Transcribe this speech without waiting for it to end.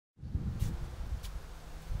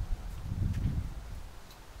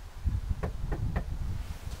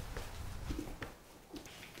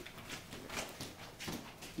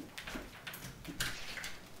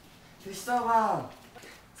Cristobal.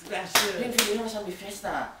 Sebastian. Bienvenidos a mi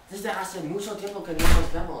fiesta. Desde hace mucho tiempo que no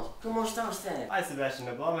nos vemos. ¿Cómo está usted? Hi Sebastian,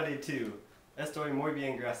 hablamos tú. Estoy muy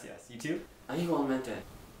bien, gracias. ¿Y tú? Igualmente.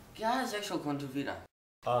 ¿Qué has hecho con tu vida?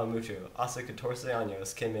 Mucho. Hace 14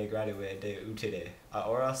 años que me gradué de UTD.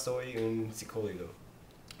 Ahora soy un psicólogo.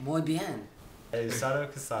 Muy bien. He estado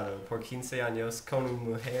casado por 15 años con una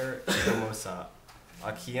mujer hermosa,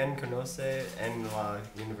 a quien conoce en la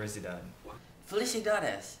universidad.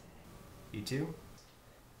 Felicidades. ¿Y tú?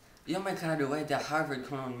 Yo me gradué de Harvard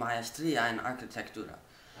con una maestría en arquitectura.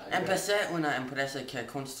 Empecé una empresa que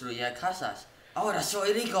construye casas. Ahora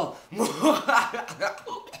soy rico.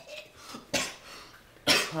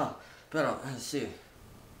 Pero, sí.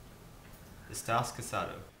 ¿Estás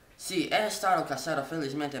casado? Sí, he estado casado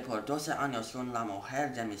felizmente por 12 años con la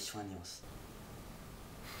mujer de mis sueños.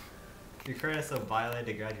 ¿Recuerdas el baile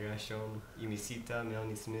de graduación y mi cita,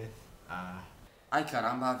 Melanie Smith? Ay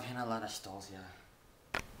caramba, viene la nostalgia.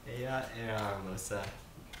 Ella era hermosa,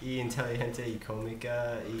 y inteligente y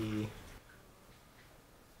cómica y...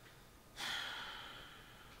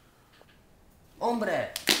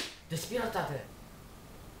 ¡Hombre! ¡Despiértate!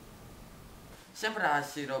 Siempre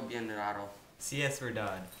has sido bien raro. Sí, es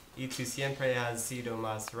verdad. Y tú siempre has sido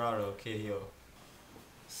más raro que yo.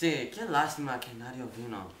 Sí, qué lástima que nadie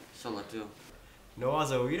vino, solo tú. ¿No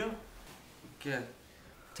has oído? ¿Qué?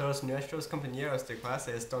 Todos nuestros compañeros de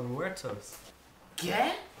clase están muertos.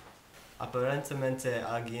 ¿Qué? Aparentemente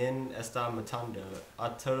alguien está matando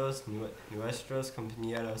a todos nuestros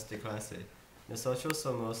compañeros de clase. Nosotros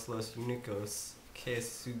somos los únicos que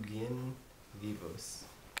siguen vivos.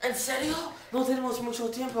 ¿En serio? No tenemos mucho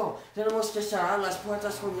tiempo. Tenemos que cerrar las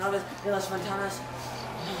puertas con llaves y las ventanas.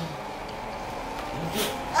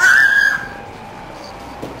 ¡Ah!